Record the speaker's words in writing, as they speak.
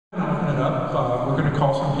up. We're going to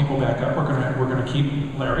call some people back up. We're going to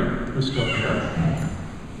keep Larry, who's still here.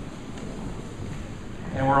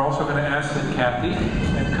 And we're also going to ask that Kathy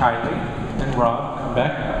and Kylie and Rob come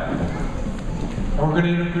back up. And we're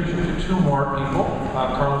going to introduce you to two more people.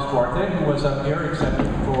 Carlos Duarte, who was up here accepted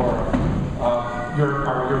for our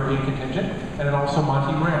European contingent, and then also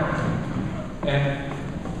Monty Graham. And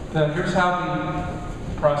here's how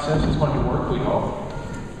the process is going to work, we hope.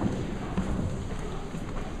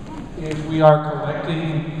 Is we are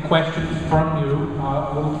collecting questions from you,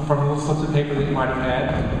 from a little slips of paper that you might have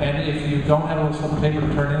had. And if you don't have a little slip of paper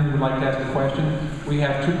to turn in and you would like to ask a question, we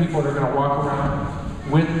have two people that are going to walk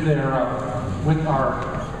around with with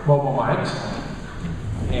our mobile mics.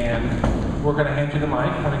 And we're going to hand you the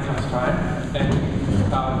mic when it comes time. And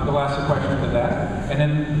they'll ask a question to that. And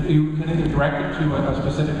then you can either direct it to a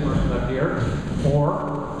specific person up here,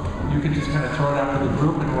 or you can just kind of throw it out to the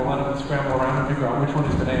group and we'll let them scramble around and figure out which one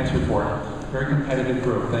is going to answer for it. Very competitive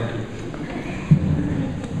group. Thank you.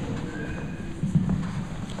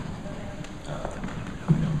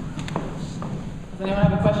 Does anyone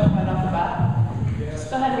have a question right off the bat? Yes.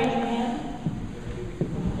 Go ahead, raise your hand.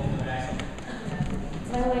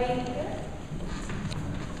 No lady.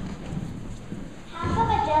 How come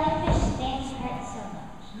a jellyfish stings hurt so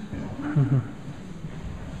much?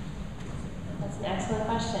 That's an excellent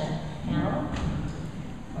question. Alan?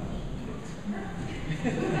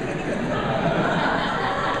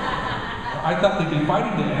 I thought they'd be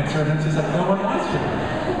fighting to answer, and it's just like no one wants to.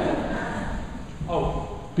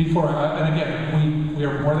 Oh, before, and again, we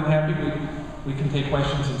are more than happy. We can take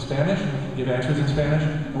questions in Spanish, and we can give answers in Spanish.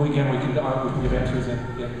 We can give answers in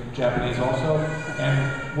Japanese also,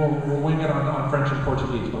 and we'll wing it on French and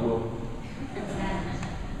Portuguese, but we'll.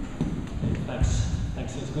 Thanks,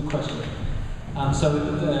 it's a good question. So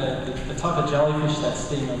the type of jellyfish that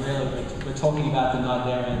sting, we're talking about the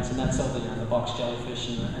Nidarians, and that's all the box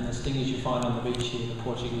jellyfish and the stingers you find on the beach here, the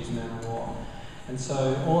Portuguese man of war. And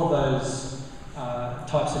so all of those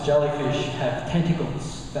types of jellyfish have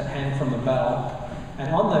tentacles that hang from the bell,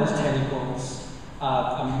 and on those tentacles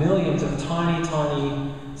are millions of tiny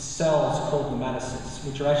cells called nematocysts,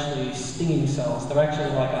 which are actually stinging cells. They're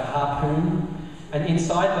actually like a harpoon, and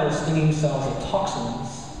inside those stinging cells are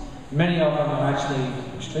toxins. Many of them are actually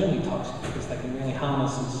extremely toxic because they can really harm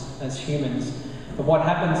us as humans. But what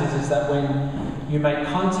happens is that when you make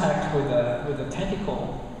contact with a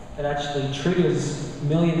tentacle, it actually triggers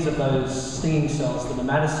millions of those stinging cells, the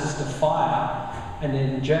nematocysts, to fire, and then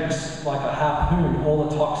injects like a harpoon all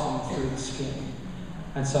the toxin through the skin.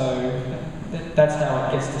 And so that's how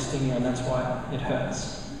it gets to sting you, and that's why it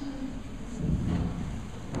hurts.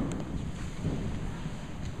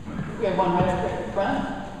 We have one right up at the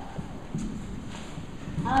front.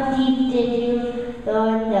 How deep did you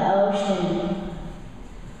go in the ocean?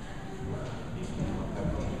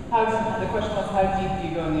 The question was, how deep do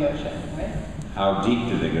you go in the ocean, right? How deep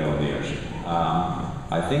do they go in the ocean?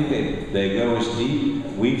 I think they go as deep.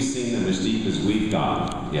 We've seen them as deep as we've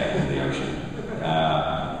gone yet in the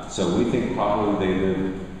ocean. So we think probably they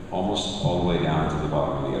live almost all the way down to the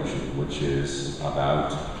bottom of the ocean, which is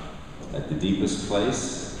about, at the deepest place,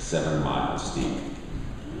 7 miles deep.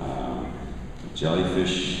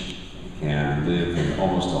 Jellyfish can live in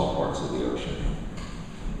almost all parts of the ocean.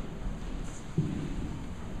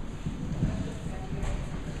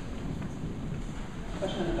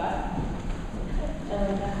 Question in the back?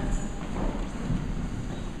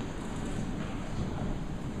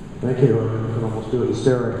 Thank you. I can almost do it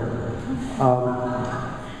hysterical.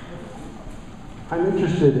 I'm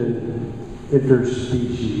interested in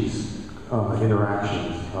interspecies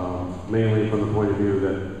interactions, mainly from the point of view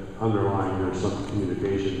that underlying there's some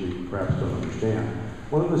communication we perhaps don't understand.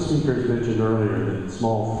 One of the speakers mentioned earlier that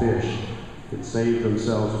small fish can save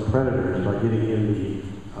themselves from predators by getting in the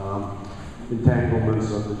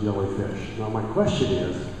entanglements of the jellyfish. Now my question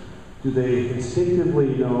is, do they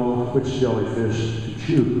instinctively know which jellyfish to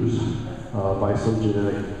choose by some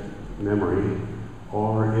genetic memory,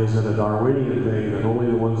 or is it a Darwinian thing that only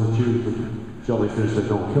the ones that choose the jellyfish that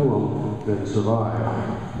don't kill them then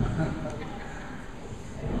survive?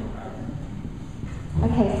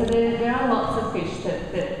 Okay, so there are lots of fish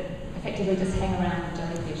that effectively just hang around with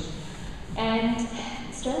jellyfish. And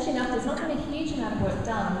strangely enough, there's not been a huge amount of work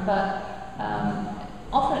done, but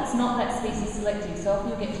often it's not that species selective, so often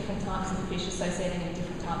you'll get different types of fish associating with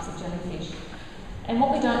different types of jellyfish. And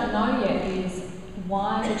what we don't know yet is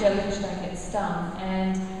why the jellyfish don't get stung.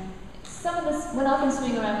 And some of this, when I've been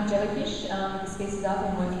swimming around with jellyfish, the species I've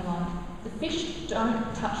been working on, the fish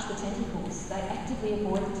don't touch the tentacles. They actively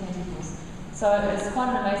avoid the tentacles. So it's quite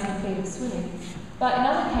an amazing feat of swimming. But in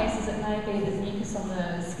other cases, it may be that mucus on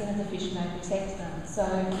the skin of the fish may protect them. So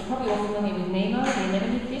you're probably all familiar with Nemo, the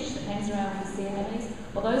anemone fish that hangs around with the sea anemones.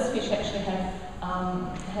 Well, those fish actually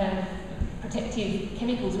have protective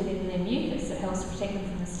chemicals within their mucus that helps to protect them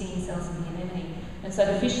from the stinging cells of the anemone. And so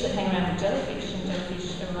the fish that hang around with jellyfish, and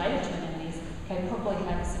jellyfish are related to anemones, can probably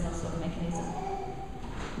have a similar sort of mechanism.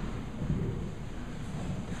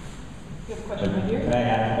 You have a question right here? Can I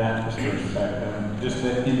add to that just for a sec? Just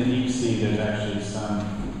that in the deep sea, there's actually some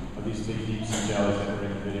of these big deep sea jellies that were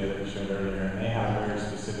in the video that we showed earlier, and they have a very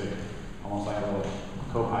specific, almost like a little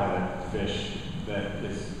co-pilot fish that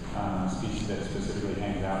is a species that specifically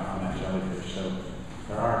hangs out on that jellyfish. So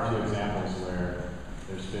there are a few examples where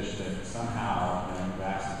there's fish that somehow in the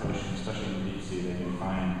vast ocean, especially in the deep sea, they can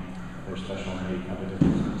find their special mate of a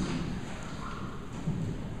different species.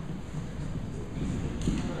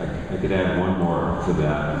 I could add one more to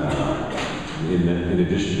that. In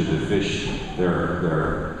addition to the fish, there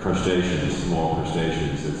are crustaceans, small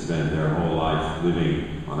crustaceans that spend their whole life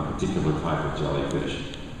living on a particular type of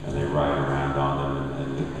jellyfish, and they ride around on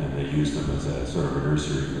them and they use them as a sort of a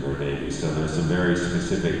nursery for their babies. So there's some very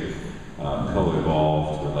specific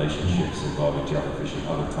co-evolved relationships involving jellyfish and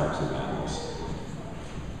other types of animals.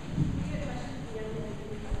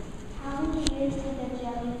 How many years did the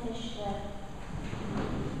jellyfish live?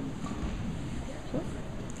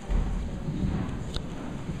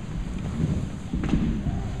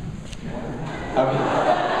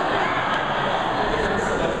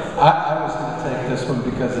 I was going to take this one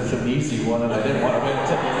because it's an easy one and I didn't want to wait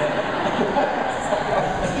until the end.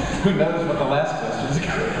 Who knows what the last question is.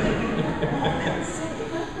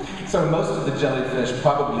 So most of the jellyfish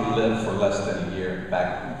probably live for less than a year. In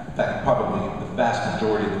fact, probably the vast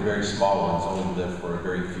majority of the very small ones only live for a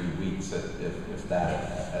very few weeks, if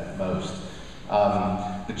that at most.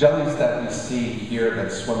 The jellies that we see here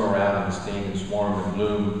that swim around and sting and swarm and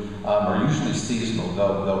bloom are usually seasonal.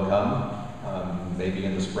 They'll come maybe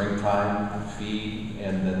in the springtime, feed,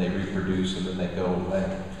 and then they reproduce and then they go away.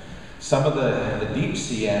 Some of the deep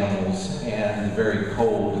sea animals and the very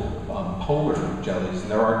cold polar jellies,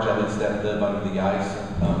 and there are jellies that live under the ice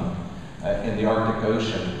in the Arctic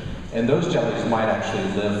Ocean, and those jellies might actually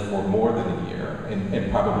live for more than a year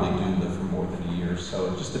and probably do live for more than a year.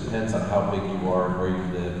 So it just depends on how big you are and where you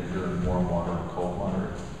live. If you're in warm water or cold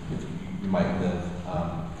water, you might live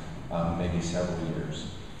maybe several years.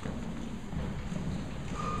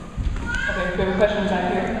 Okay, we have a question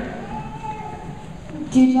back here.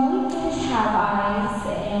 Do jellyfish have eyes,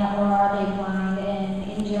 or are they blind?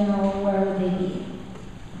 And in general, where would they be?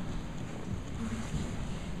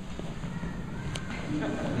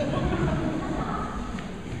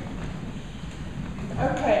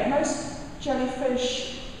 Okay, most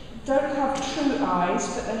jellyfish don't have true eyes,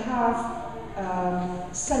 but they have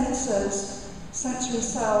sensory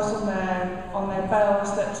cells on their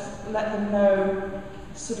bells that let them know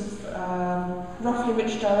sort of roughly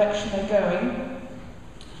which direction they're going.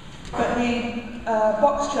 But the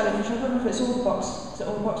box jellyfish, I don't know if it's all the box, is it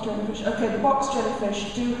all the box jellyfish? Okay, the box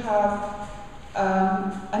jellyfish do have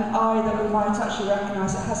an eye that we might actually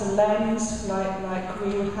recognise. It has a lens like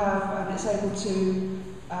we would have, and it's able to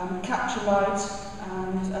capture light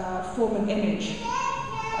and form an image.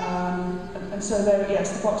 And so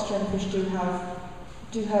yes, the box jellyfish do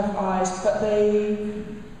have eyes, but they,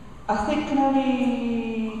 I think, can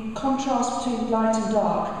only contrast between light and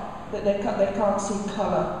dark. That they can't see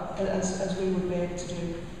colour as we would be able to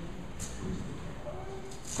do.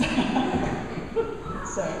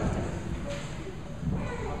 So.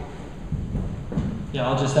 Yeah,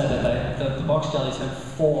 I'll just add that the box jellies have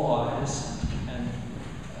 4 eyes, and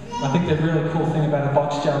I think the really cool thing about a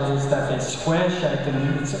box jelly is that they're square shaped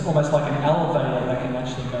and it's almost like an elevator that can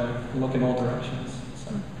actually go look in all directions.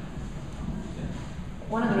 So, yeah.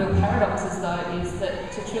 One of the real paradoxes, though, is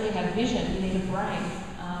that to truly have vision, you need a brain.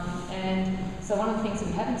 And so one of the things that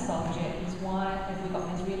we haven't solved yet is why have we got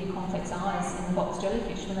these really complex eyes in the box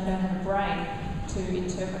jellyfish when they don't have a brain to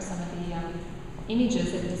interpret some of the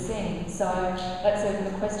images that they're seeing. So that's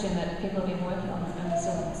a question that people have been working on and we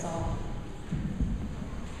still haven't solved.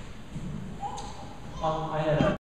 I had